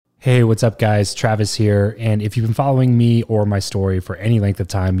Hey, what's up, guys? Travis here. And if you've been following me or my story for any length of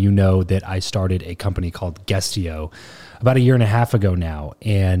time, you know that I started a company called Guestio about a year and a half ago now.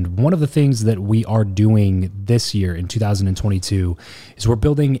 And one of the things that we are doing this year in 2022 is we're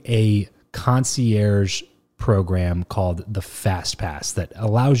building a concierge program called the Fast Pass that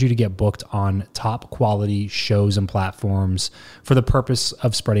allows you to get booked on top quality shows and platforms for the purpose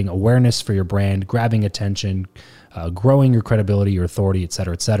of spreading awareness for your brand, grabbing attention, growing your credibility, your authority, et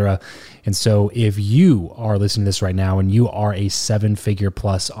cetera, et cetera. And so if you are listening to this right now and you are a 7-figure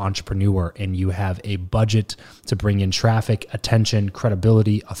plus entrepreneur and you have a budget to bring in traffic, attention,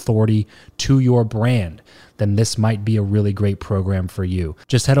 credibility, authority to your brand, then this might be a really great program for you.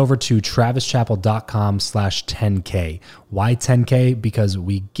 Just head over to travischappell.com/10K. Why 10K? Because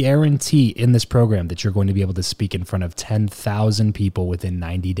we guarantee in this program that you're going to be able to speak in front of 10,000 people within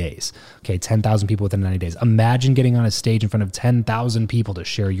 90 days. Okay, 10,000 people within 90 days. Imagine getting on a stage in front of 10,000 people to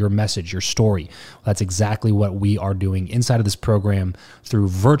share your message, your story. Well, that's exactly what we are doing inside of this program through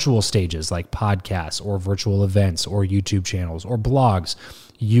virtual stages like podcasts or virtual events or YouTube channels or blogs.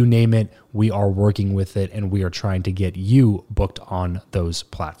 You name it, we are working with it, and we are trying to get you booked on those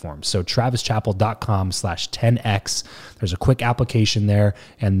platforms. So travischappell.com/10X. There's a quick application there,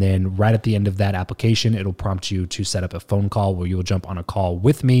 and then right at the end of that application, it'll prompt you to set up a phone call where you'll jump on a call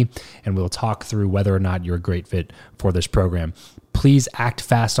with me, and we'll talk through whether or not you're a great fit for this program. Please act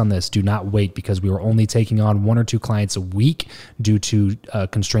fast on this. Do not wait, because we are only taking on 1 or 2 clients a week due to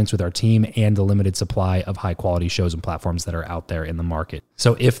constraints with our team and the limited supply of high quality shows and platforms that are out there in the market.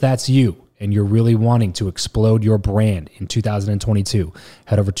 So if that's you and you're really wanting to explode your brand in 2022,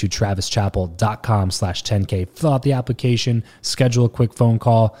 head over to travischappell.com/10K, fill out the application, schedule a quick phone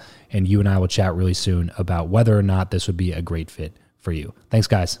call, and you and I will chat really soon about whether or not this would be a great fit for you. Thanks,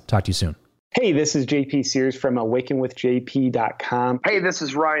 guys. Talk to you soon. Hey, this is JP Sears from awakenwithjp.com. Hey, this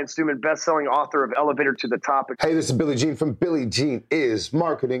is Ryan Stewman, best-selling author of Elevator to the Top. Hey, this is Billy Jean from Billy Jean is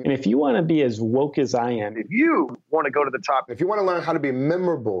Marketing. And if you want to be as woke as I am, If you want to go to the top, If you want to learn how to be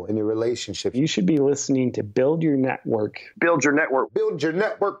memorable in your relationship, you should be listening to Build Your Network build your network. Build Your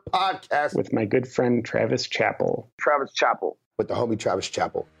Network podcast with my good friend Travis Chappell. Travis Chappell. with the homie Travis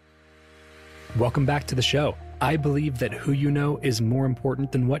Chappell. Welcome back to the show. I believe that who you know is more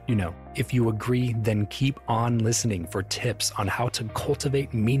important than what you know. If you agree, then keep on listening for tips on how to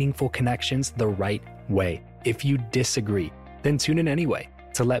cultivate meaningful connections the right way. If you disagree, then tune in anyway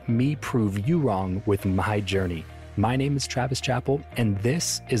to let me prove you wrong with my journey. My name is Travis Chappell, and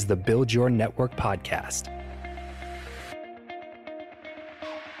this is the Build Your Network podcast.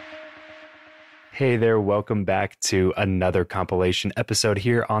 Hey there, welcome back to another compilation episode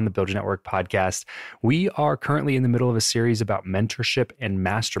here on the Build Your Network podcast. We are currently in the middle of a series about mentorship and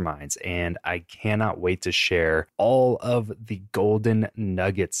masterminds, and I cannot wait to share all of the golden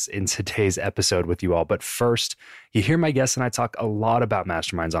nuggets in today's episode with you all. But first, you hear my guests and I talk a lot about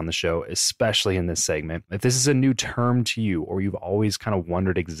masterminds on the show, especially in this segment. If this is a new term to you, or you've always kind of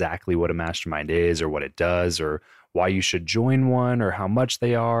wondered exactly what a mastermind is or what it does, or why you should join one, or how much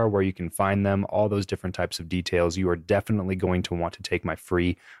they are, where you can find them, all those different types of details, you are definitely going to want to take my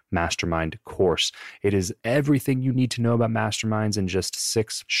free mastermind course. It is everything you need to know about masterminds in just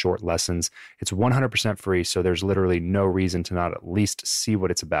 6 short lessons. It's 100% free, so there's literally no reason to not at least see what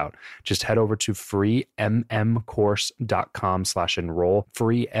it's about. Just head over to freemmcourse.com/enroll,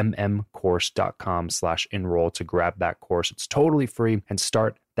 freemmcourse.com/enroll to grab that course. It's totally free, and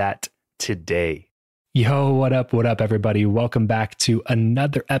start that today. Yo, what up, everybody? Welcome back to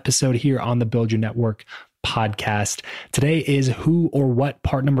another episode here on the Build Your Network podcast. Today is Who or What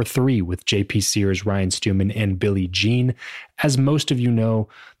part number 3 with JP Sears, Ryan Stewman, and Billy Jean. As most of you know,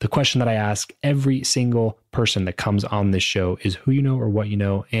 the question that I ask every single person that comes on this show is who you know or what you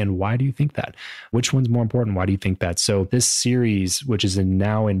know, and why do you think that? Which one's more important? Why do you think that? So this series, which is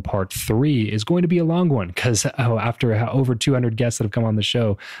now in part 3, is going to be a long one because after over 200 guests that have come on the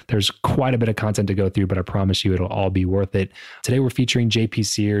show, there's quite a bit of content to go through, but I promise you it'll all be worth it. Today we're featuring JP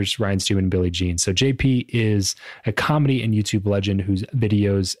Sears, Ryan Stewman, and Billy Jean. So JP is a comedy and YouTube legend whose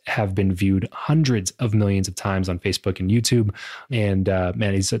videos have been viewed hundreds of millions of times on Facebook and YouTube. And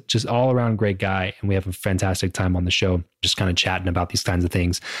man, he's just all around great guy. And we have a fantastic time on the show, just kind of chatting about these kinds of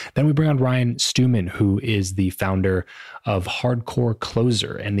things. Then we bring on Ryan Stewman, who is the founder of Hardcore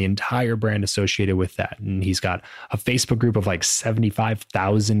Closer and the entire brand associated with that. And he's got a Facebook group of like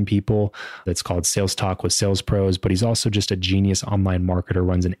 75,000 people that's called Sales Talk with Sales Pros, but he's also just a genius online marketer,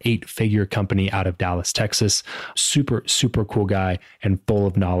 runs an 8-figure company out of Dallas, Texas. Super, super cool guy and full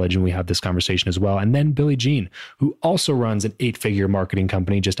of knowledge. And we have this conversation as well. And then Billy Jean, who also runs an 8-figure marketing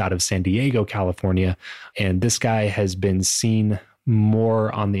company just out of San Diego, California. And this guy has been seen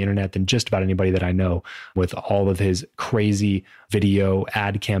more on the internet than just about anybody that I know, with all of his crazy video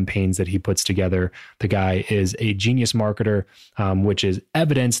ad campaigns that he puts together. The guy is a genius marketer, which is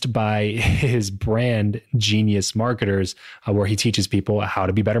evidenced by his brand, Genius Marketers, where he teaches people how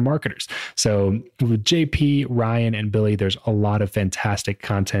to be better marketers. So with JP, Ryan, and Billy, there's a lot of fantastic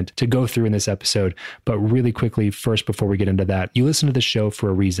content to go through in this episode. But really quickly, first, before we get into that, you listen to the show for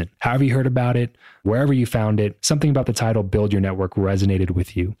a reason. However you heard about it, wherever you found it, something about the title Build Your Network resonated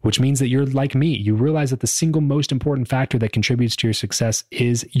with you, which means that you're like me. You realize that the single most important factor that contributes to your success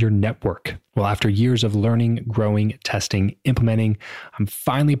is your network. Well, after years of learning, growing, testing, implementing, I'm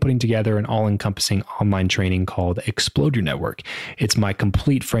finally putting together an all-encompassing online training called Explode Your Network. It's my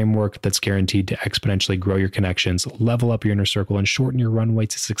complete framework that's guaranteed to exponentially grow your connections, level up your inner circle, and shorten your runway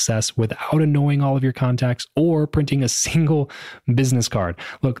to success without annoying all of your contacts or printing a single business card.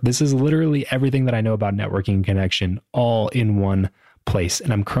 Look, this is literally everything that I know about networking and connection all in one place.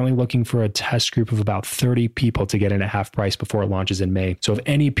 And I'm currently looking for a test group of about 30 people to get in at half price before it launches in May. So if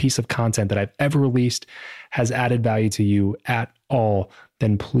any piece of content that I've ever released has added value to you at all,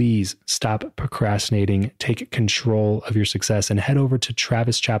 then please stop procrastinating, take control of your success, and head over to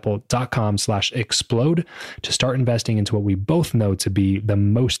travischappell.com/explode to start investing into what we both know to be the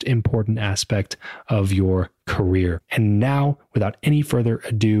most important aspect of your career. And now, without any further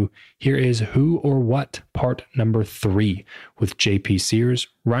ado, here is Who or What, part number 3, with JP Sears,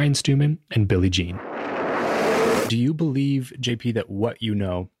 Ryan Stewman, and Billy Jean. Do you believe, JP, that what you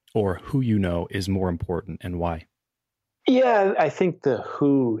know or who you know is more important, and why? Yeah, I think the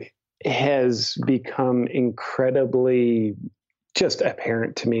who has become incredibly just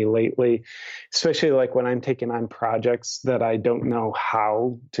apparent to me lately, especially like when I'm taking on projects that I don't know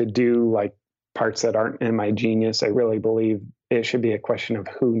how to do, like parts that aren't in my genius. I really believe it should be a question of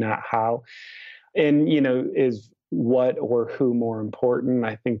who, not how. And, is what or who more important?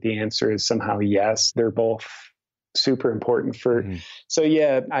 I think the answer is somehow yes. They're both super important So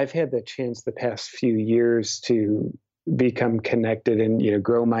yeah, I've had the chance the past few years to become connected and,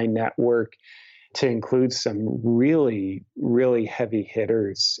 grow my network to include some really, really heavy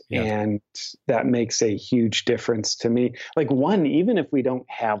hitters. Yeah. And that makes a huge difference to me. Like one, even if we don't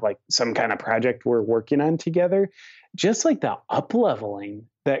have like some kind of project we're working on together, just like the up-leveling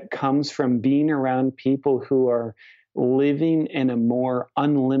that comes from being around people who are living in a more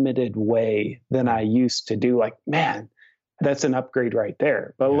unlimited way than I used to do. Like, man, that's an upgrade right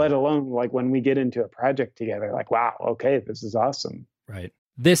there. But let alone like when we get into a project together, like, wow, okay, this is awesome. Right.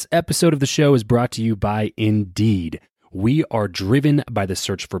 This episode of the show is brought to you by Indeed. We are driven by the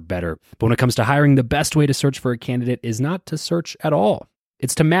search for better. But when it comes to hiring, the best way to search for a candidate is not to search at all.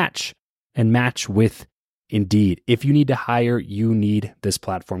 It's to match, and match with Indeed. If you need to hire, you need this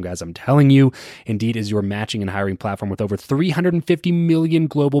platform, guys. I'm telling you, Indeed is your matching and hiring platform with over 350 million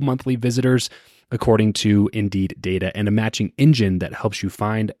global monthly visitors, according to Indeed data, and a matching engine that helps you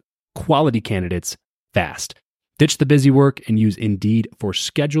find quality candidates fast. Ditch the busy work and use Indeed for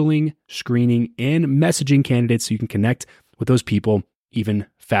scheduling, screening, and messaging candidates so you can connect with those people even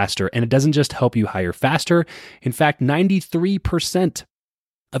faster. And it doesn't just help you hire faster. In fact, 93%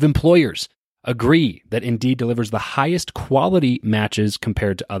 of employers agree that Indeed delivers the highest quality matches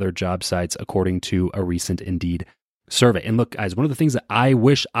compared to other job sites, according to a recent Indeed survey. And look, guys, one of the things that I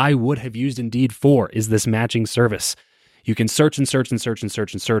wish I would have used Indeed for is this matching service. You can search and search and search and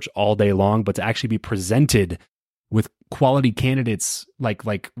search and search all day long, but to actually be presented with quality candidates, like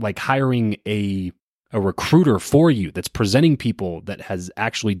hiring a recruiter for you that's presenting people that has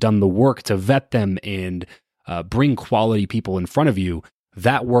actually done the work to vet them and bring quality people in front of you,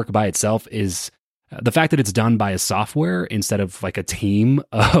 that work by itself is the fact that it's done by a software instead of like a team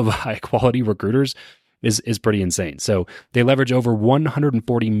of high quality recruiters is pretty insane. So they leverage over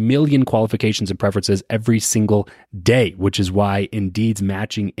 140 million qualifications and preferences every single day, which is why Indeed's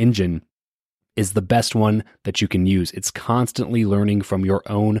matching engine is the best one that you can use. It's constantly learning from your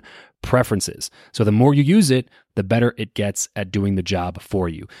own preferences. So the more you use it, the better it gets at doing the job for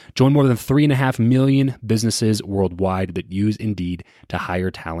you. Join more than 3.5 million businesses worldwide that use Indeed to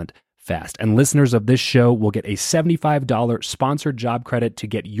hire talent fast. And listeners of this show will get a $75 sponsored job credit to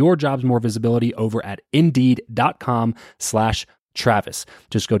get your jobs more visibility over at Indeed.com/Travis.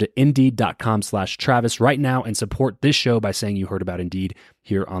 Just go to Indeed.com/Travis right now and support this show by saying you heard about Indeed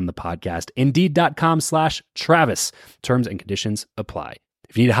here on the podcast. Indeed.com/Travis. Terms and conditions apply.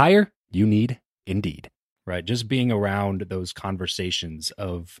 If you need to hire, you need Indeed, right? Just being around those conversations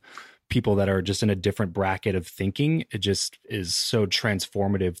of people that are just in a different bracket of thinking, it just is so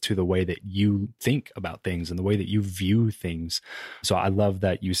transformative to the way that you think about things and the way that you view things. So I love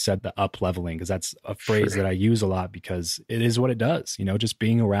that you said the up leveling, because that's a phrase that I use a lot, because it is what it does. Just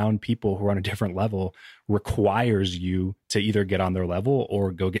being around people who are on a different level requires you to either get on their level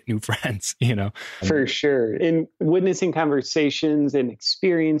or go get new friends, For sure. In witnessing conversations and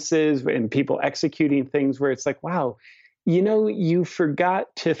experiences and people executing things where it's like, wow, you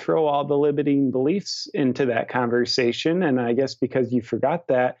forgot to throw all the limiting beliefs into that conversation. And I guess because you forgot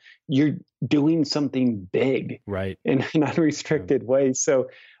that, you're doing something big, right, in an unrestricted way. So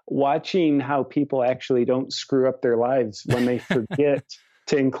watching how people actually don't screw up their lives when they forget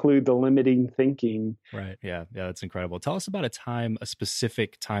to include the limiting thinking. Right. Yeah. Yeah. That's incredible. Tell us about a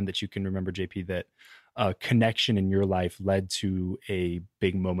specific time that you can remember, JP, that a connection in your life led to a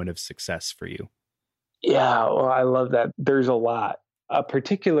big moment of success for you. Yeah, well, I love that. There's a lot. A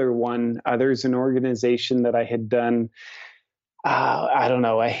particular one, there's an organization that I had done, I don't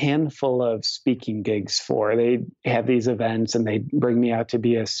know, a handful of speaking gigs for. They have these events and they bring me out to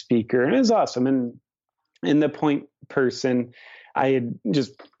be a speaker, and it was awesome. And the point person, I had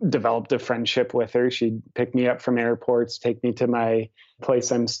just developed a friendship with her. She'd pick me up from airports, take me to my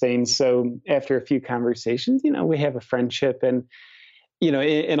place I'm staying. So after a few conversations, we have a friendship. And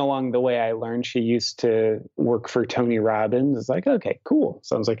and along the way, I learned she used to work for Tony Robbins. It's like, okay, cool.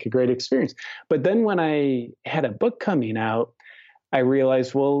 Sounds like a great experience. But then when I had a book coming out, I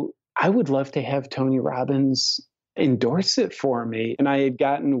realized, well, I would love to have Tony Robbins endorse it for me. And I had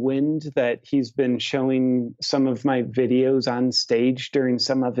gotten wind that he's been showing some of my videos on stage during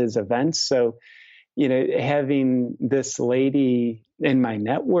some of his events. So, having this lady in my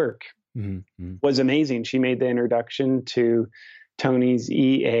network was amazing. She made the introduction to Tony's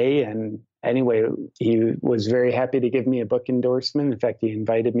EA. And anyway, he was very happy to give me a book endorsement. In fact, he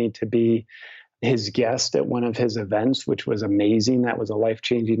invited me to be his guest at one of his events, which was amazing. That was a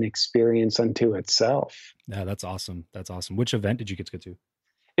life-changing experience unto itself. Yeah, that's awesome. That's awesome. Which event did you get to go to?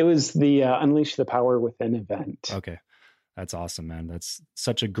 It was the Unleash the Power Within event. Okay. That's awesome, man. That's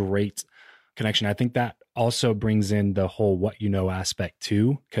such a great connection. I think that also brings in the whole what you know aspect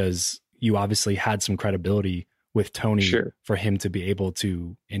too, because you obviously had some credibility with Tony for him to be able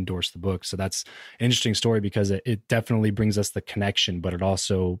to endorse the book. So that's an interesting story, because it definitely brings us the connection, but it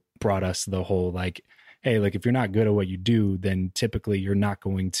also brought us the whole hey, if you're not good at what you do, then typically you're not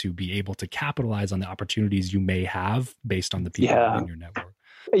going to be able to capitalize on the opportunities you may have based on the people in your network.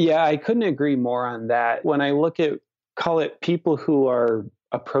 Yeah, I couldn't agree more on that. When I look at, call it people who are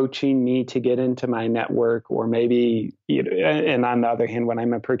approaching me to get into my network, or maybe, and on the other hand, when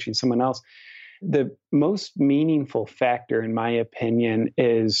I'm approaching someone else, the most meaningful factor, in my opinion,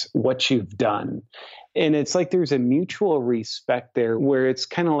 is what you've done. And it's like there's a mutual respect there, where it's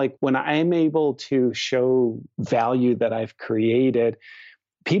kind of like when I'm able to show value that I've created,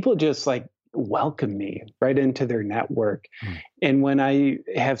 people just welcome me right into their network. And when I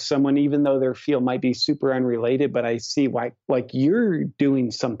have someone, even though their field might be super unrelated, but I see you're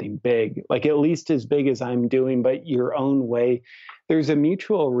doing something big, at least as big as I'm doing, but your own way, there's a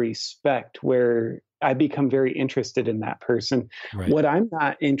mutual respect where I become very interested in that person. Right. What I'm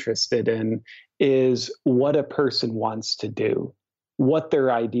not interested in is what a person wants to do, what their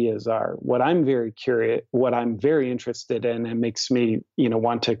ideas are. What I'm very interested in, and makes me,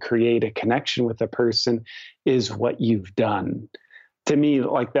 want to create a connection with a person, is what you've done. To me,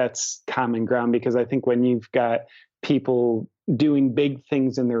 that's common ground, because I think when you've got people doing big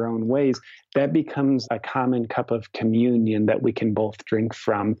things in their own ways, that becomes a common cup of communion that we can both drink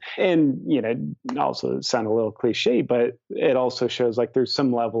from. And, also sound a little cliche, but it also shows there's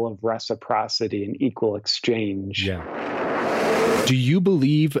some level of reciprocity and equal exchange. Yeah. Do you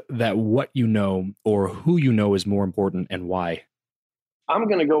believe that what you know or who you know is more important, and why? I'm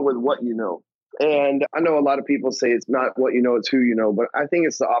going to go with what you know. And I know a lot of people say it's not what you know, it's who you know, but I think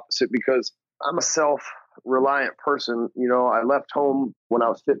it's the opposite, because I'm a self-reliant person. I left home when I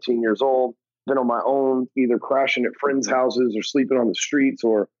was 15 years old, been on my own, either crashing at friends' houses or sleeping on the streets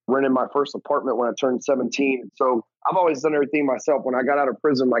or renting my first apartment when I turned 17. So I've always done everything myself. When I got out of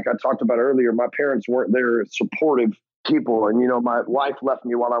prison, like I talked about earlier, my parents weren't there supportive people. And, my wife left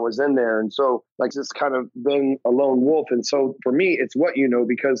me while I was in there. And so just kind of been a lone wolf. And so for me, it's what you know,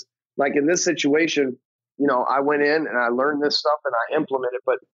 because in this situation, I went in and I learned this stuff and I implemented it.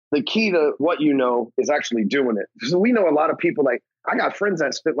 But the key to what you know is actually doing it. So we know a lot of people, I got friends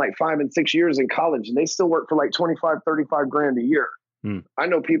that spent 5 and 6 years in college and they still work for 25, 35 grand a year. I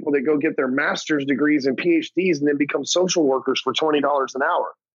know people that go get their master's degrees and PhDs and then become social workers for $20 an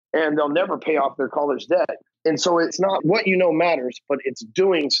hour. and they'll never pay off their college debt. And so it's not what you know matters, but it's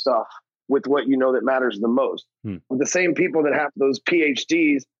doing stuff with what you know that matters the most. The same people that have those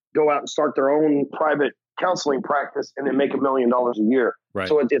PhDs go out and start their own private counseling practice and then make $1 million a year. Right.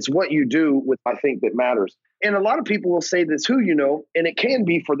 So it's what you do with, I think, that matters. And a lot of people will say this, who you know, and it can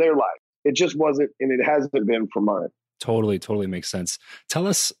be for their life. It just wasn't, and it hasn't been for mine. Totally makes sense. Tell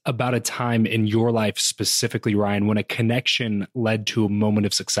us about a time in your life specifically, Ryan, when a connection led to a moment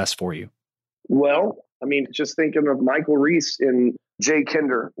of success for you. Well, I mean, just thinking of Michael Reese and Jay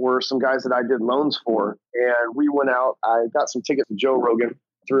Kinder were some guys that I did loans for. And we went out, I got some tickets to Joe Rogan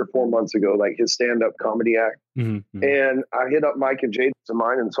 3 or 4 months ago, like his stand-up comedy act. And I hit up Mike and Jay to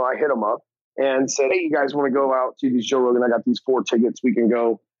mine. And so I hit them up and said, hey, you guys want to go out to these Joe Rogan? I got these 4 tickets. We can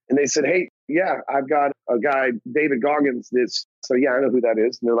go. And they said, hey, yeah, I've got a guy, David Goggins. So yeah, I know who that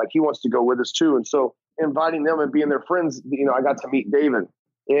is. And they're like, he wants to go with us too. And so inviting them and being their friends, I got to meet David.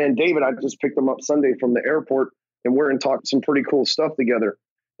 And David, I just picked him up Sunday from the airport, and we're in talk some pretty cool stuff together.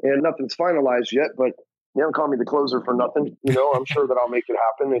 And nothing's finalized yet, but you don't call me the closer for nothing. I'm sure that I'll make it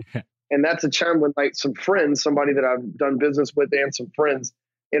happen. And that's a time when like some friends, somebody that I've done business with and some friends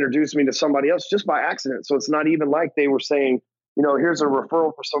introduced me to somebody else just by accident. So it's not even like they were saying, here's a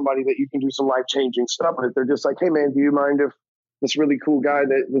referral for somebody that you can do some life-changing stuff with. They're just like, hey, man, do you mind if this really cool guy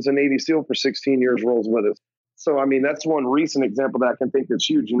that was a Navy SEAL for 16 years rolls with us? So, I mean, that's one recent example that I can think that's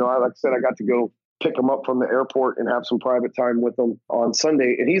huge. Like I said, I got to go pick him up from the airport and have some private time with him on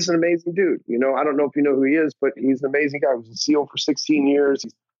Sunday. And he's an amazing dude. I don't know if you know who he is, but he's an amazing guy. He was a SEAL for 16 years.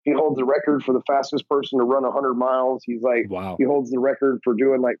 He holds the record for the fastest person to run 100 miles. He's like, wow. He holds the record for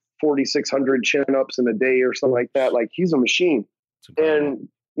doing like 4,600 chin-ups in a day or something like that. Like, he's a machine. And,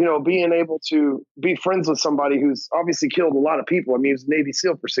 being able to be friends with somebody who's obviously killed a lot of people. I mean, he was a Navy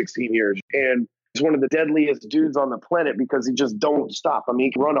SEAL for 16 years. And he's one of the deadliest dudes on the planet because he just don't stop. I mean,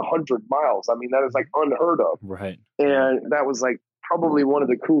 he can run 100 miles. I mean, that is like unheard of. Right. And that was like probably one of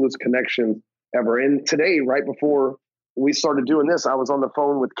the coolest connections ever. And today, right before we started doing this, I was on the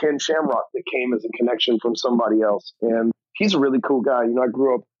phone with Ken Shamrock that came as a connection from somebody else. And he's a really cool guy. I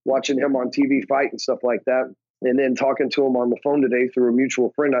grew up watching him on TV fight and stuff like that. And then talking to him on the phone today through a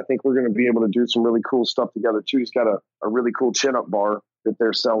mutual friend, I think we're going to be able to do some really cool stuff together too. He's got a really cool chin-up bar that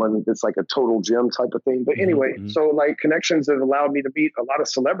they're selling. It's like a total gym type of thing. But anyway, so like connections have allowed me to meet a lot of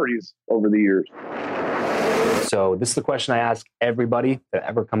celebrities over the years. So this is the question I ask everybody that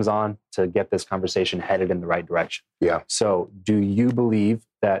ever comes on to get this conversation headed in the right direction. Yeah. So do you believe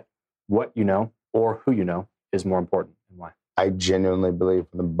that what you know or who you know is more important, and why? I genuinely believe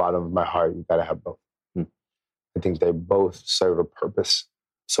from the bottom of my heart, you got to have both. I think they both serve a purpose.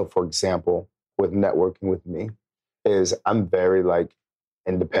 So for example, with networking with me is I'm very like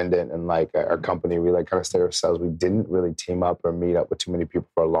independent, and like our company, we like kind of stay ourselves. We didn't really team up or meet up with too many people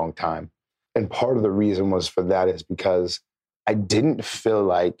for a long time. And part of the reason was for that is because I didn't feel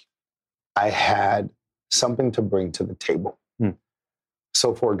like I had something to bring to the table.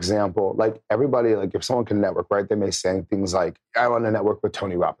 So for example, like everybody, like if someone can network, right, they may say things like, I want to network with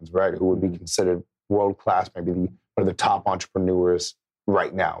Tony Robbins, right, who would be considered world-class, maybe one of the top entrepreneurs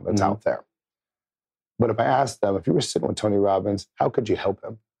right now that's out there. But if I asked them, if you were sitting with Tony Robbins, how could you help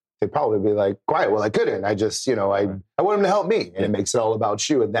him? They'd probably be like, quiet, well, I couldn't. I just, I want him to help me. And it makes it all about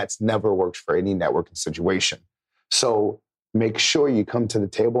you. And that's never worked for any networking situation. So make sure you come to the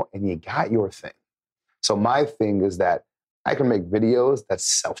table and you got your thing. So my thing is that I can make videos that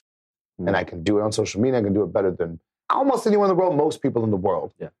sell. And I can do it on social media. I can do it better than almost anyone in the world, most people in the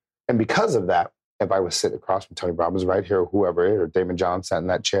world. Yeah. And because of that, if I was sitting across from Tony Robbins right here, or whoever it is, or Damon John sat in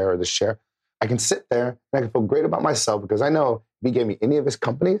that chair or this chair, I can sit there and I can feel great about myself because I know if he gave me any of his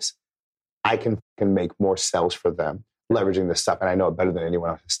companies, I can make more sales for them, leveraging this stuff. And I know it better than anyone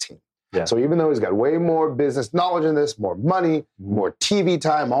on his team. Yeah. So even though he's got way more business knowledge in this, more money, more TV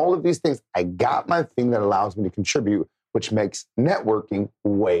time, all of these things, I got my thing that allows me to contribute, which makes networking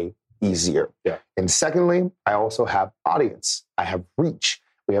way easier. Yeah. And secondly, I also have audience. I have reach.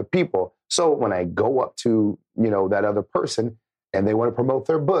 We have people. So when I go up to, that other person and they want to promote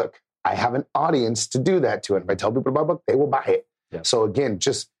their book, I have an audience to do that to. And if I tell people about my book, they will buy it. Yeah. So again,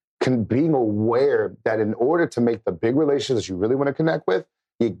 just being aware that in order to make the big relationships that you really want to connect with,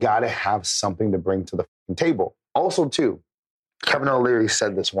 you got to have something to bring to the table. Also, too, Kevin O'Leary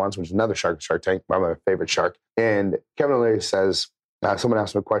said this once, which is another Shark Tank, my favorite shark. And Kevin O'Leary says, someone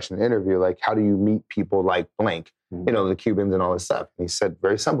asked him a question in an interview, like, how do you meet people like blank? The Cubans and all this stuff. And he said,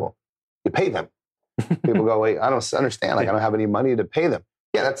 very simple. You pay them. People go, wait, I don't understand. Like, I don't have any money to pay them.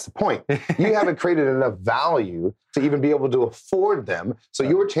 Yeah, that's the point. You haven't created enough value to even be able to afford them. So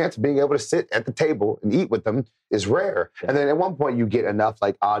your chance of being able to sit at the table and eat with them is rare. Yeah. And then at one point you get enough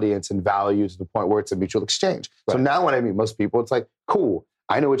like audience and value to the point where it's a mutual exchange. Right. So now when I meet most people, it's like, cool,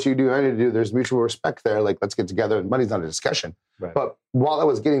 I know what you do, I need to do. There's mutual respect there. Like, let's get together, and money's not a discussion. Right. But while I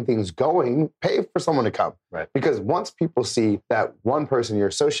was getting things going, pay for someone to come. Right. Because once people see that one person you're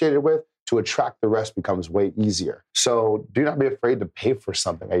associated with, to attract the rest becomes way easier. So do not be afraid to pay for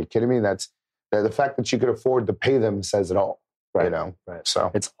something. Are you kidding me? That's the fact that you could afford to pay them says it all. Right. You know? Right.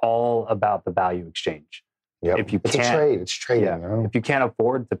 So it's all about the value exchange. Yep. If you it's can't, a trade. It's trading. Yeah, you know? If you can't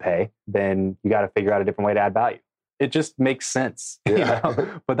afford to pay, then you got to figure out a different way to add value. It just makes sense. Yeah. You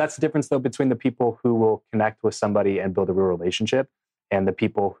know? But that's the difference, though, between the people who will connect with somebody and build a real relationship and the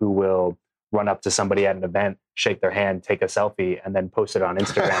people who will run up to somebody at an event, shake their hand, take a selfie, and then post it on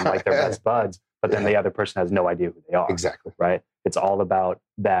Instagram like they're best buds. But then the other person has no idea who they are. Exactly. Right? It's all about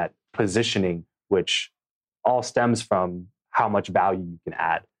that positioning, which all stems from how much value you can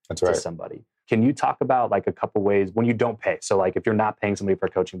add to somebody. Can you talk about like a couple ways when you don't pay? So like if you're not paying somebody for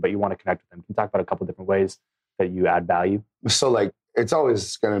coaching, but you want to connect with them, can you talk about a couple different ways that you add value? So like it's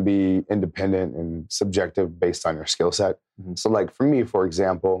always going to be independent and subjective based on your skill set. Mm-hmm. So like for me, for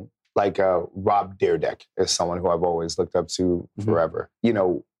example, like Rob Dyrdek is someone who I've always looked up to forever. You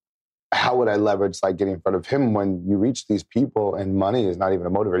know, how would I leverage like getting in front of him when you reach these people and money is not even a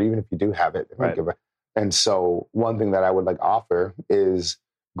motivator, even if you do have it. Right. And so one thing that I would like offer is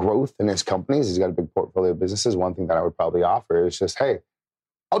growth in his companies. He's got a big portfolio of businesses. One thing that I would probably offer is just, hey,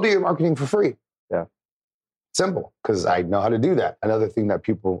 I'll do your marketing for free. Yeah. Simple, because I know how to do that. Another thing that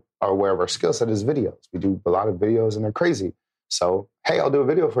people are aware of our skill set is videos. We do a lot of videos and they're crazy. So, hey, I'll do a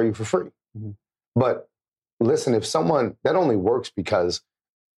video for you for free. Mm-hmm. But listen, if someone, that only works because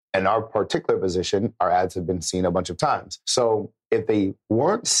in our particular position, our ads have been seen a bunch of times. So if they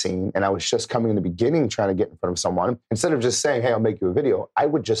weren't seen and I was just coming in the beginning trying to get in front of someone, instead of just saying, hey, I'll make you a video, I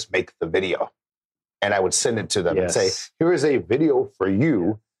would just make the video and I would send it to them and say, here is a video for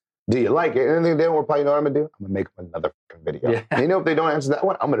you. Do you like it? And then they don't reply, you know what I'm going to do? I'm going to make them another video. Yeah. And you know, if they don't answer that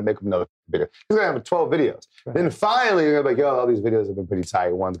one, I'm going to make them another video. He's going to have 12 videos. Right. Then finally, you're going to be like, yo, all these videos have been pretty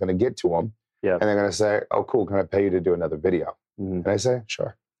tight. One's going to get to them. Yeah. And they're going to say, oh, cool. Can I pay you to do another video? Mm-hmm. And I say,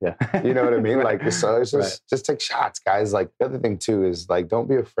 sure. Yeah. You know what I mean? Right. Like, so it's just take shots, guys. Like, the other thing, too, is like, don't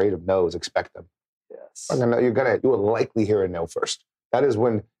be afraid of no's. Expect them. Yes. You will likely hear a no first. That is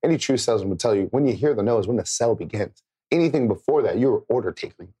when any true salesman would tell you, when you hear the no is when the sell begins. Anything before that, you were order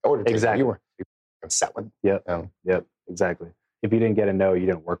taking. Exactly. You were selling. Yep. You know? Yep. Exactly. If you didn't get a no, you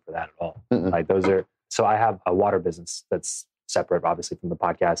didn't work for that at all. Mm-mm. Like those are. So I have a water business that's separate, obviously, from the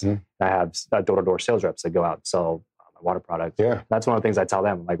podcast. Mm-hmm. I have door-to-door sales reps that go out and sell my water products. Yeah. That's one of the things I tell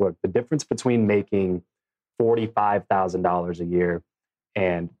them. Like, look, the difference between making $45,000 a year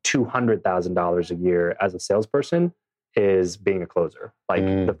and $200,000 a year as a salesperson is being a closer. Like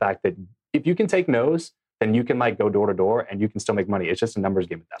the fact that if you can take no's, then you can like go door to door and you can still make money. It's just a numbers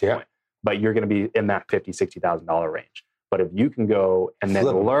game at that point. But you're going to be in that $50,000, $60,000 range. But if you can go and then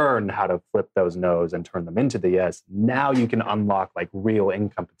learn how to flip those no's and turn them into the yes, now you can unlock like real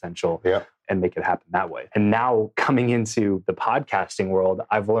income potential and make it happen that way. And now coming into the podcasting world,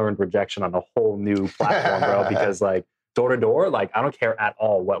 I've learned rejection on a whole new platform, bro, because like door to door, like I don't care at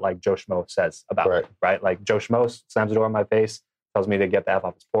all what like Joe Schmo says about me, right? Like Joe Schmo slams the door in my face, tells me to get the F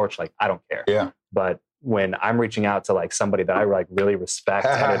off his porch. Like I don't care. Yeah. But when I'm reaching out to like somebody that I like really respect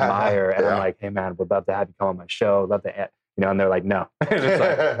and admire, and I'm like, hey man, we'd love to have you come on my show. Love to, you know, and they're like, no. And it's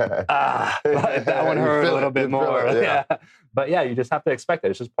like, that one hurt a little bit more. Yeah. But yeah, you just have to expect it.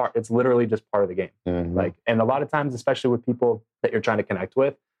 It's just it's literally just part of the game. Mm-hmm. Like, and a lot of times, especially with people that you're trying to connect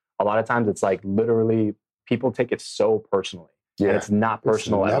with, a lot of times it's like literally people take it so personally. Yeah. And it's not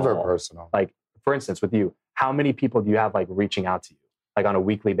personal at all. Never personal. Like, for instance, with you, how many people do you have like reaching out to you like on a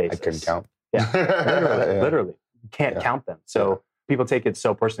weekly basis? I couldn't count. Yeah, literally. You can't count them. So people take it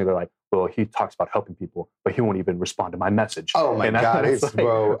so personally. They're like, well, he talks about helping people, but he won't even respond to my message. Oh my God. It's like,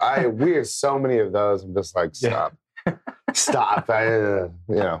 bro, we have so many of those. I'm just like, stop. Stop. You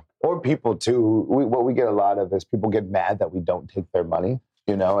know, or people too. What we get a lot of is people get mad that we don't take their money,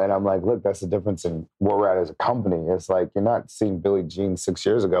 you know? And I'm like, look, that's the difference in where we're at as a company. It's like, you're not seeing Billie Jean 6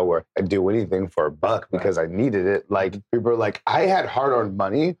 years ago where I'd do anything for $1 because I needed it. Like people are like, I had hard-earned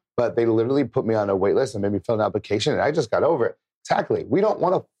money, but they literally put me on a wait list and made me fill an application, and I just got over it. Exactly. We don't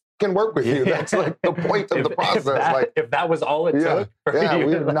want to fucking work with you. That's like the point of the process. If that was all it took.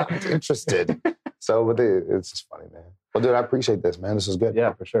 We're not interested. So it's just funny, man. Well, dude, I appreciate this, man. This is good.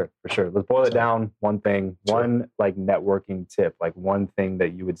 Yeah, for sure. Let's boil it down. One thing, one like networking tip, like one thing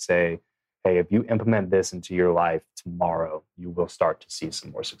that you would say hey, if you implement this into your life tomorrow, you will start to see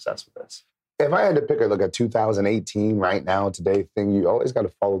some more success with this? If I had to pick a 2018 right now, today thing, you always got to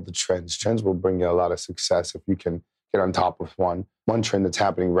follow the trends. Trends will bring you a lot of success if you can get on top of one. One trend that's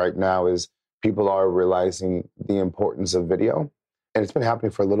happening right now is people are realizing the importance of video. And it's been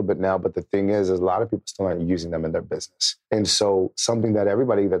happening for a little bit now, but the thing is a lot of people still aren't using them in their business. And so something that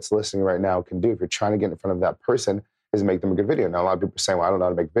everybody that's listening right now can do if you're trying to get in front of that person is make them a good video. Now, a lot of people are saying, well, I don't know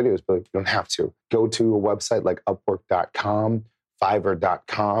how to make videos, but you don't have to. Go to a website like Upwork.com,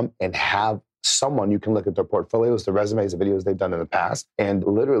 Fiverr.com, and have someone, you can look at their portfolios, the resumes, the videos they've done in the past, and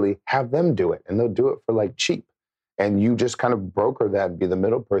literally have them do it. And they'll do it for like cheap. And you just kind of broker that and be the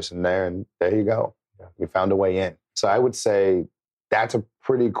middle person there. And there you go. You found a way in. So I would say that's a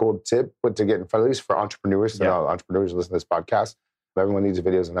pretty cool tip, but to get in front, at least for entrepreneurs, entrepreneurs who listen to this podcast, everyone needs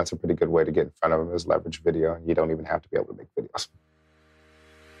videos, and that's a pretty good way to get in front of them is leverage video, and you don't even have to be able to make videos.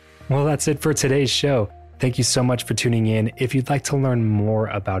 Well, that's it for today's show. Thank you so much for tuning in. If you'd like to learn more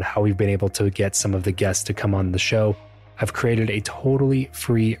about how we've been able to get some of the guests to come on the show, I've created a totally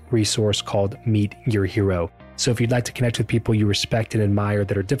free resource called Meet Your Hero. So if you'd like to connect with people you respect and admire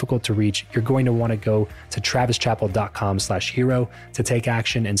that are difficult to reach, you're going to want to go to travischappell.com/hero to take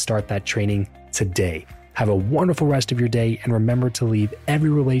action and start that training today. Have a wonderful rest of your day, and remember to leave every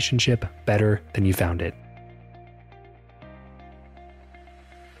relationship better than you found it.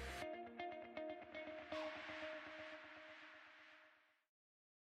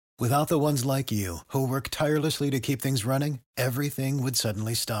 Without the ones like you, who work tirelessly to keep things running, everything would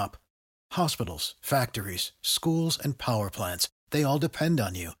suddenly stop. Hospitals, factories, schools, and power plants, they all depend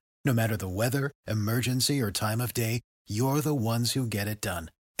on you. No matter the weather, emergency, or time of day, you're the ones who get it done.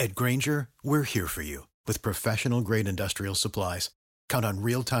 At Grainger, we're here for you with professional-grade industrial supplies. Count on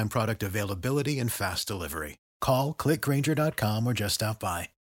real-time product availability and fast delivery. Call, click Grainger.com, or just stop by.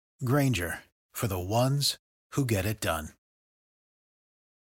 Grainger, for the ones who get it done.